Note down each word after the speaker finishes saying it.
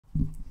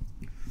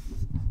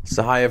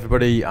So hi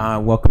everybody,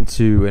 welcome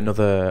to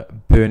another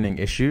Burning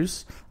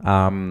Issues.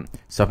 So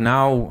I've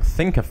now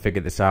think I've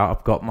figured this out.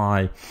 I've got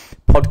my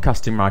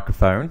podcasting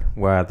microphone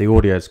where the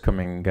audio is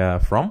coming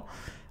from,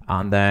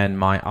 and then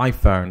my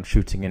iPhone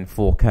shooting in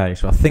 4K.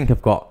 So I think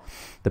I've got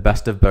the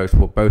best of both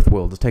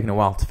worlds. It's taken a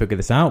while to figure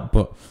this out,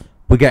 but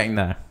we're getting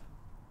there.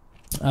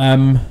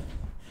 So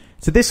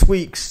this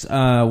week's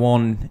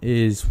one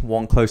is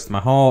one close to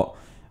my heart.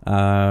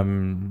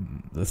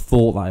 The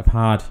thought that I've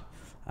had.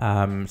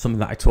 Something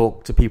that I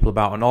talk to people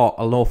about an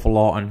awful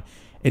lot and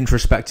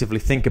introspectively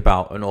think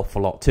about an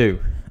awful lot too.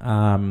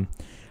 And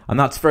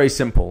that's very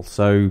simple.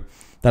 So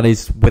that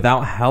is,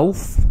 without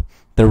health,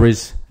 there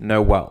is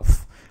no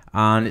wealth.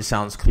 And it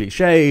sounds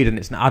cliched and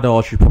it's an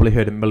adage you've probably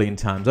heard a million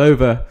times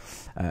over.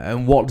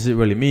 And what does it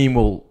really mean?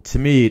 Well, to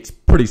me, it's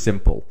pretty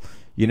simple.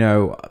 You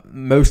know,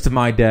 most of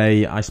my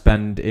day I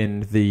spend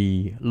in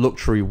the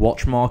luxury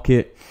watch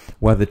market,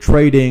 whether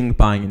trading,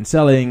 buying and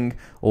selling,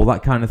 all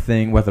that kind of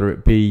thing, whether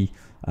it be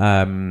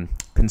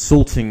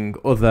consulting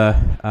other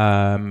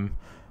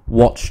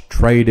watch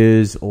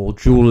traders or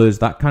jewelers,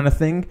 that kind of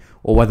thing,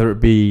 or whether it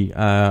be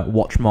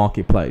watch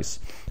marketplace,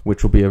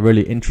 which will be a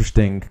really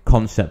interesting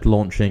concept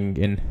launching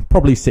in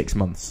probably 6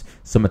 months,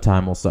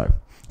 summertime or so.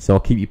 So I'll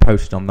keep you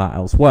posted on that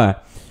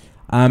elsewhere.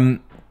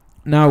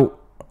 Now,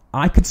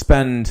 I could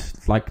spend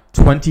like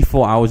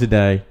 24 hours a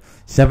day,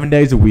 7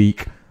 days a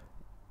week,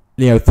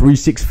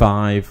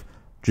 365,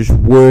 just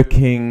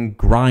working,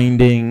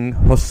 grinding,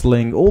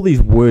 hustling, all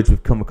these words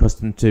we've come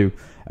accustomed to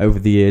over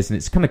the years. And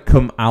it's kind of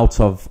come out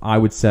of, I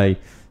would say,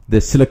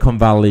 the Silicon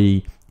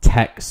Valley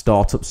tech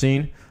startup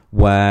scene,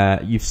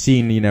 where you've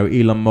seen,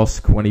 Elon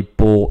Musk, when he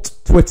bought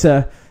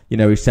Twitter,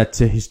 he said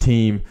to his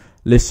team,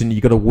 listen, you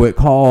got to work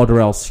hard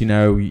or else,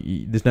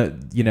 there's no,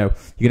 you're going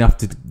to have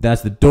to,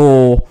 there's the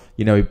door,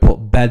 he put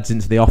beds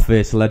into the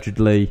office,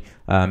 allegedly,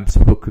 so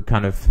people could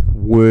kind of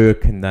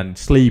work and then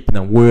sleep and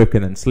then work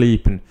and then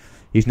sleep. And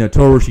he's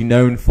notoriously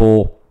known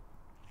for,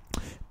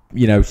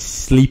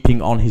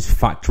 sleeping on his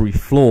factory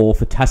floor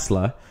for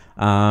Tesla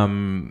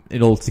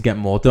in order to get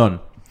more done.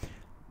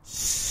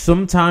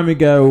 Some time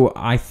ago,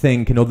 I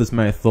think, and others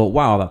may have thought,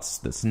 wow,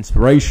 that's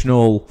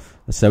inspirational,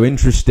 that's so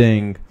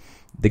interesting.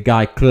 The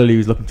guy clearly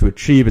was looking to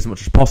achieve as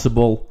much as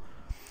possible.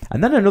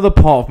 And then another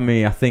part of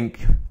me, I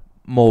think,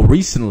 more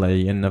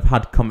recently, and I've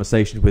had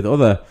conversations with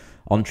other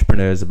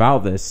entrepreneurs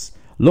about this,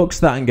 looks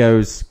at that and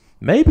goes,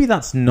 maybe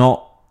that's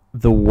not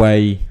the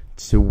way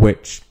to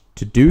which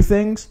to do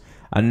things,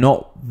 and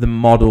not the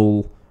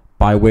model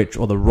by which,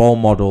 or the role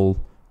model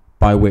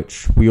by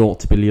which we ought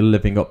to be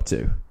living up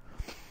to.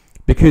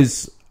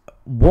 Because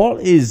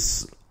what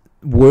is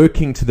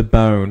working to the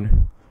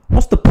bone?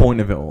 What's the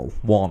point of it all?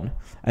 One.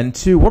 And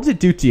two, what does it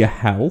do to your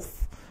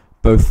health,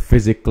 both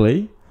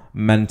physically,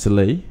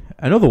 mentally,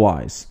 and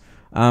otherwise?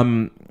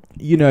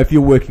 If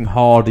you're working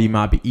hard, you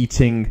might be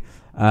eating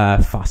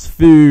fast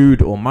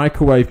food or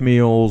microwave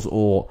meals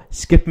or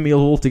skipping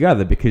meals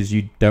altogether because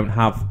you don't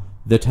have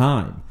the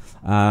time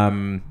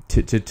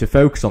to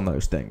focus on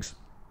those things.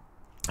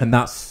 And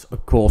that's,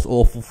 of course,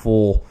 awful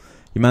for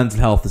your mental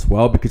health as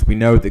well, because we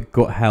know that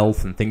gut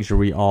health and things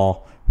you eat are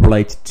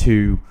related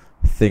to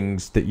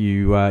things that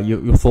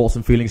your thoughts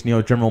and feelings and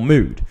your general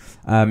mood.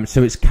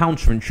 So it's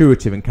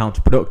counterintuitive and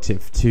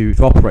counterproductive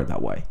to operate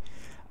that way.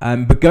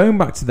 But going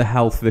back to the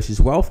health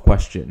versus wealth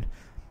question,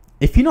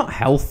 if you're not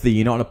healthy,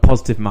 you're not in a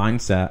positive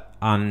mindset,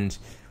 and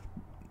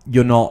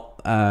you're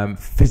not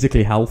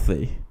physically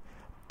healthy,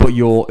 but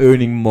you're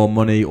earning more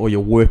money, or you're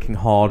working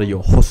harder,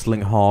 you're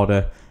hustling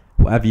harder,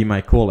 whatever you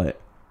may call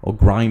it, or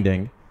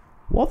grinding,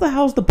 what the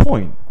hell's the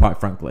point, quite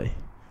frankly?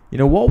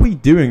 What are we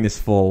doing this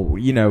for?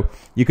 You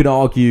could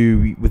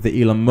argue with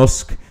the Elon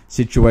Musk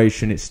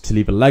situation, it's to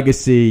leave a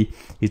legacy.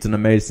 He's done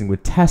amazing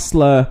with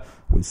Tesla,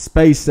 with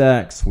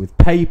SpaceX, with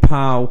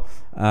PayPal,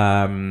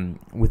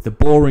 with the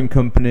Boring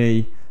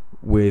Company,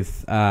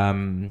 with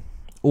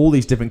all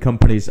these different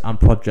companies and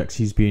projects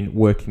he's been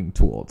working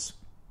towards.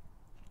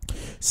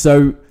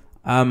 So,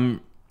 as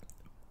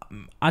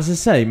I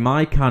say,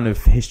 my kind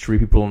of history,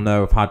 people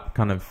know I've had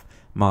kind of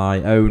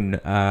my own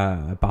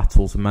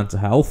battles with mental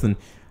health, and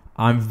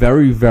I'm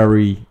very,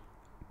 very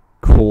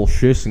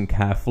cautious and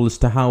careful as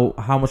to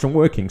how much I'm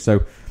working.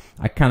 So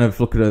I kind of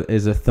look at it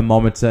as a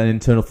thermometer, an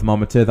internal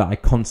thermometer, that I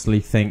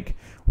constantly think,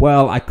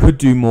 well, I could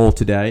do more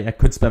today. I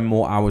could spend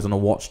more hours on a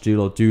watch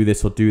deal, or do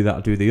this or do that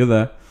or do the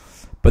other.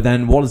 But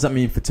then what does that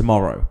mean for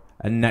tomorrow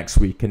and next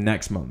week and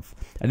next month?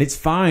 And it's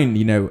fine,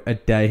 a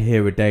day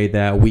here, a day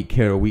there, a week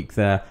here, a week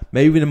there,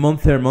 maybe even a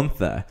month here, a month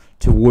there,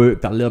 to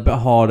work that little bit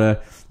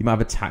harder. You might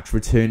have a tax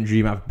return due,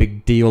 you might have a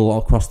big deal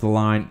across the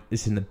line.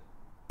 It's in the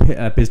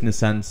business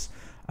sense,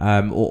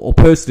 or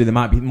personally, there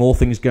might be more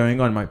things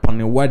going on. You might be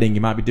planning a wedding,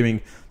 you might be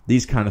doing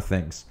these kind of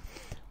things.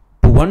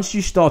 But once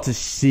you start to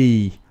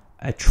see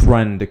a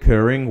trend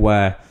occurring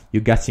where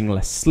you're getting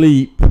less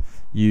sleep,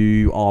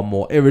 you are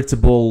more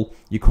irritable,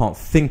 you can't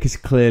think as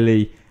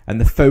clearly, and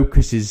the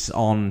focus is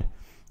on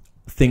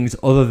things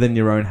other than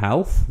your own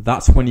health,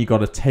 that's when you got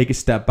to take a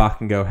step back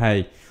and go,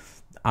 hey,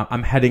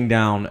 I'm heading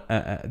down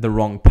the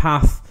wrong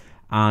path,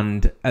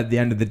 And at the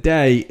end of the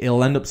day,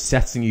 it'll end up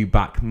setting you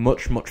back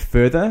much, much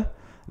further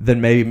than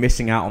maybe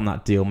missing out on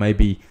that deal,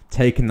 maybe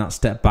taking that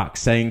step back,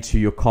 saying to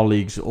your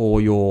colleagues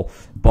or your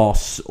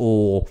boss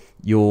or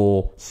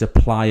your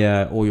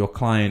supplier or your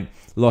client,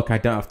 look, I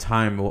don't have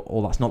time,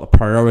 or that's not the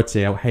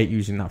priority. I hate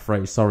using that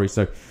phrase, sorry.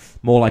 So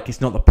more like it's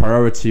not the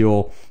priority,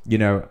 or, you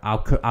know,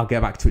 I'll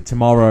get back to it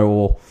tomorrow,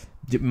 or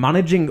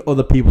managing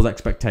other people's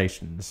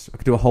expectations. I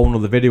could do a whole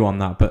nother video on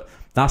that, but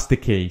that's the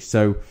key.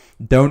 So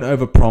don't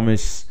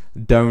overpromise,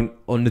 don't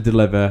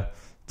underdeliver,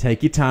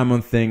 take your time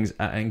on things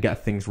and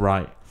get things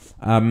right.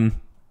 And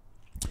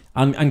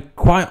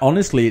quite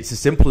honestly, it's as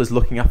simple as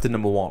looking after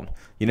number one.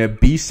 You know,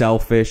 be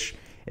selfish.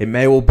 It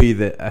may well be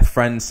that a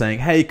friend saying,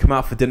 hey, come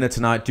out for dinner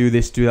tonight, do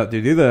this, do that,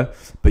 do the other.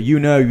 But you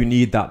know you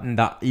need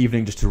that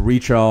evening just to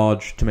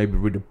recharge, to maybe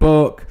read a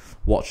book,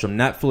 watch some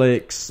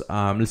Netflix,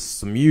 listen to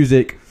some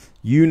music.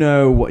 You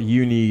know what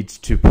you need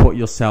to put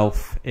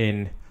yourself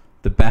in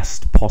the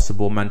best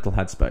possible mental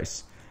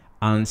headspace.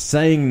 And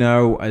saying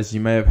no, as you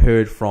may have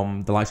heard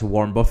from the likes of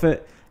Warren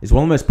Buffett, is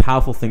one of the most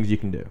powerful things you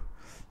can do.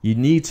 You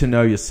need to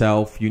know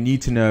yourself. You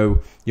need to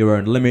know your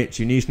own limits.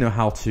 You need to know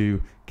how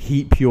to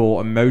keep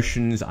your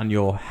emotions and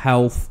your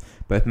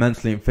health, both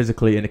mentally and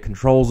physically, in a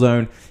control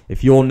zone.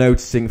 If you're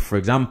noticing, for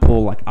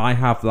example, like I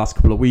have the last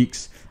couple of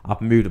weeks,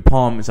 I've moved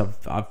apartments,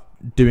 I've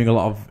doing a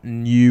lot of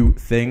new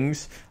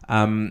things.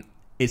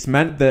 It's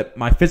meant that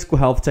my physical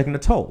health has taken a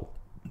toll,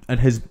 and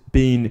has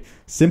been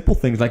simple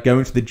things like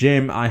going to the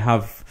gym. I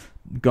have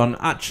gone,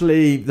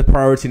 actually, the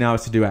priority now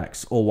is to do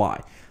X or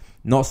Y.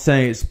 Not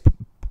saying it's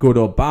good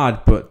or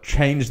bad, but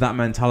change that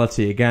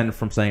mentality again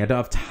from saying I don't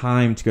have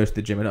time to go to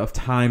the gym, I don't have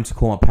time to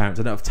call my parents,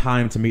 I don't have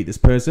time to meet this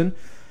person,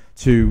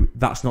 to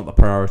that's not the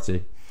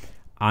priority.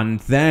 And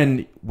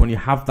then when you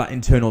have that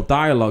internal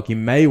dialogue, you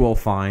may well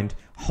find,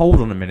 hold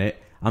on a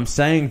minute, I'm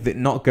saying that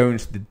not going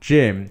to the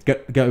gym,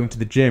 going to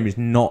the gym is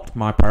not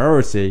my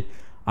priority,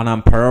 and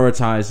I'm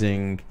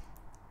prioritizing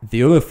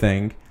the other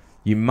thing.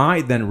 You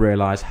might then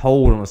realize,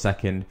 hold on a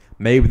second,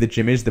 maybe the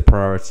gym is the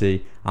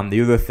priority, and the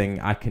other thing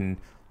I can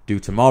do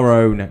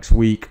tomorrow, next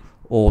week,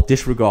 or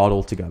disregard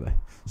altogether.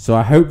 So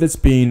I hope that's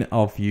been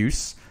of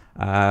use.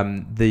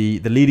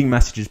 The leading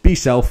message is be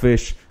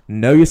selfish,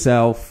 know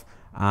yourself,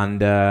 and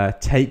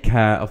take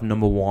care of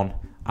number one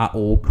at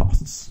all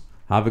costs.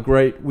 Have a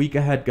great week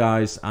ahead,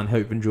 guys, and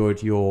hope you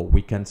enjoyed your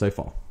weekend so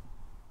far.